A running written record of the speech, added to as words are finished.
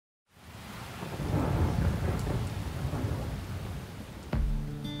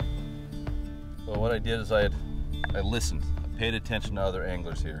So what I did is I listened, I paid attention to other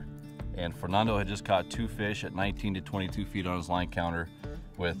anglers here. And Fernando had just caught 2 fish at 19 to 22 feet on his line counter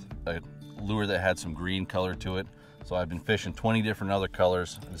with a lure that had some green color to it. So I've been fishing 20 different other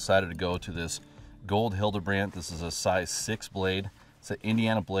colors. I decided to go to this gold Hildebrandt. This is a size 6 blade. It's an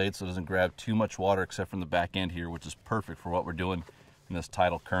Indiana blade, so it doesn't grab too much water except from the back end here, which is perfect for what we're doing in this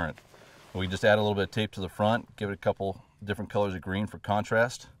tidal current. We just add a little bit of tape to the front, give it a couple different colors of green for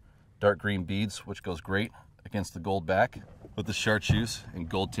contrast, dark green beads, which goes great against the gold back, with the chartreuse and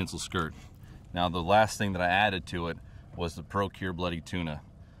gold tinsel skirt. Now the last thing that I added to it was the Pro Cure Bloody Tuna.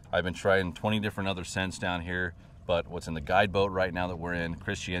 I've been trying 20 different other scents down here, but what's in the guide boat right now that we're in,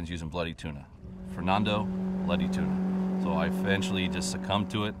 Christian's using Bloody Tuna. Fernando, Bloody Tuna. So I eventually just succumbed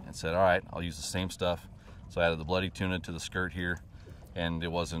to it and said, all right, I'll use the same stuff. So I added the Bloody Tuna to the skirt here, and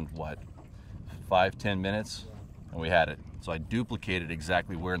it wasn't, what, 5-10 minutes, and we had it. So I duplicated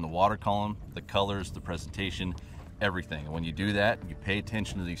exactly where in the water column, the colors, the presentation, everything. And when you do that, you pay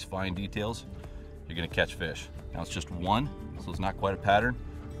attention to these fine details, you're gonna catch fish. Now it's just one, so it's not quite a pattern,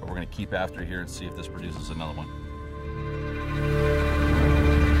 but we're gonna keep after here and see if this produces another one.